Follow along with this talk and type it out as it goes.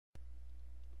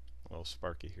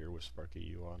Sparky here with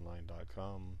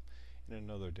SparkyUOnline.com in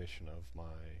another edition of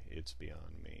my It's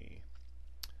Beyond Me.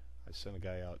 I sent a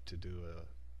guy out to do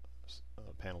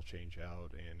a panel change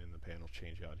out, and in the panel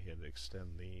change out he had to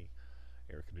extend the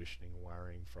air conditioning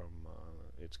wiring from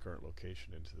its current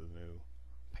location into the new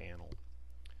panel.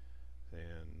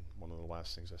 And one of the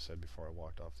last things I said before I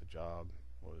walked off the job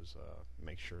was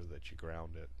make sure that you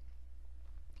ground it.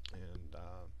 And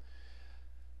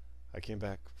I came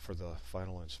back for the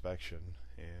final inspection,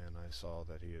 and I saw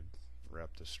that he had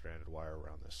wrapped a stranded wire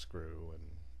around this screw, and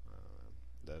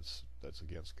that's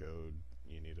against code.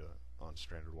 You need on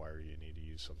stranded wire you need to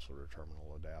use some sort of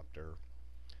terminal adapter.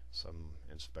 Some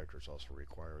inspectors also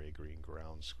require a green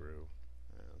ground screw,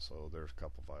 and so there's a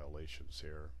couple violations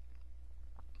here.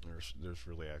 There's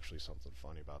really actually something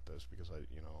funny about this, because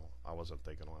I wasn't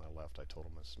thinking when I left. I told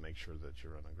him to make sure that you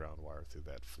run a ground wire through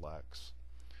that flex.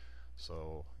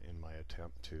 So in my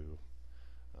attempt to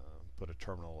put a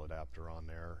terminal adapter on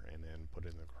there and then put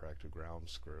in the correct ground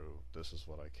screw, this is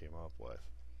what I came up with: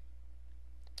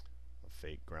 a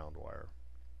fake ground wire.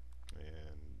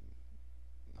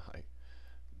 And I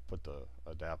put the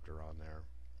adapter on there,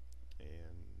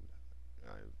 and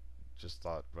I just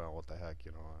thought, well, what the heck,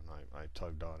 and I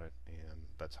tugged on it, and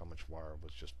that's how much wire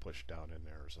was just pushed down in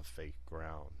there as a fake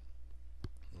ground.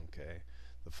 Okay,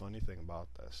 the funny thing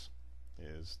about this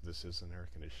is an air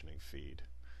conditioning feed,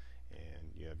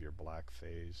 and you have your black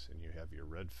phase and you have your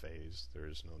red phase. There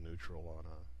is no neutral on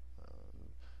a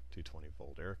 220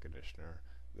 volt air conditioner.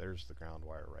 There's the ground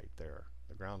wire right there.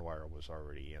 The ground wire was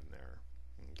already in there.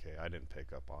 Okay, I didn't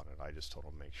pick up on it. I just told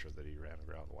him to make sure that he ran a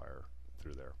ground wire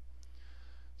through there.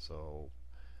 So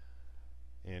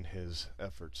in his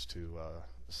efforts to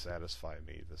satisfy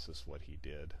me, this is what he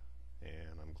did,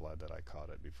 and I'm glad that I caught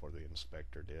it before the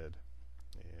inspector did.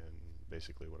 And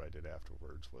basically what I did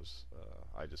afterwards was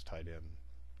I just tied in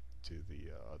to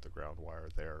the ground wire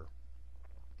there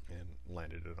and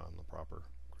landed it on the proper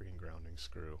green grounding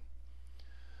screw.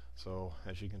 So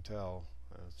as you can tell,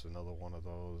 it's another one of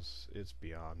those, it's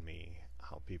beyond me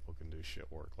how people can do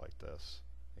shit work like this.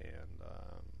 And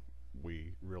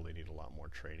we really need a lot more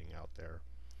training out there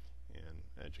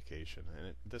and education.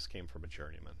 And this came from a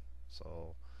journeyman,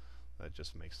 so that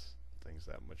just makes things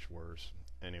that much worse.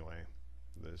 Anyway,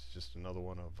 this is just another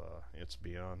one of It's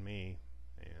Beyond Me.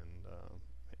 And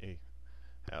hey,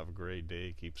 have a great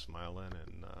day, keep smiling,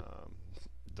 and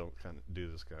don't do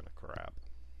this kind of crap.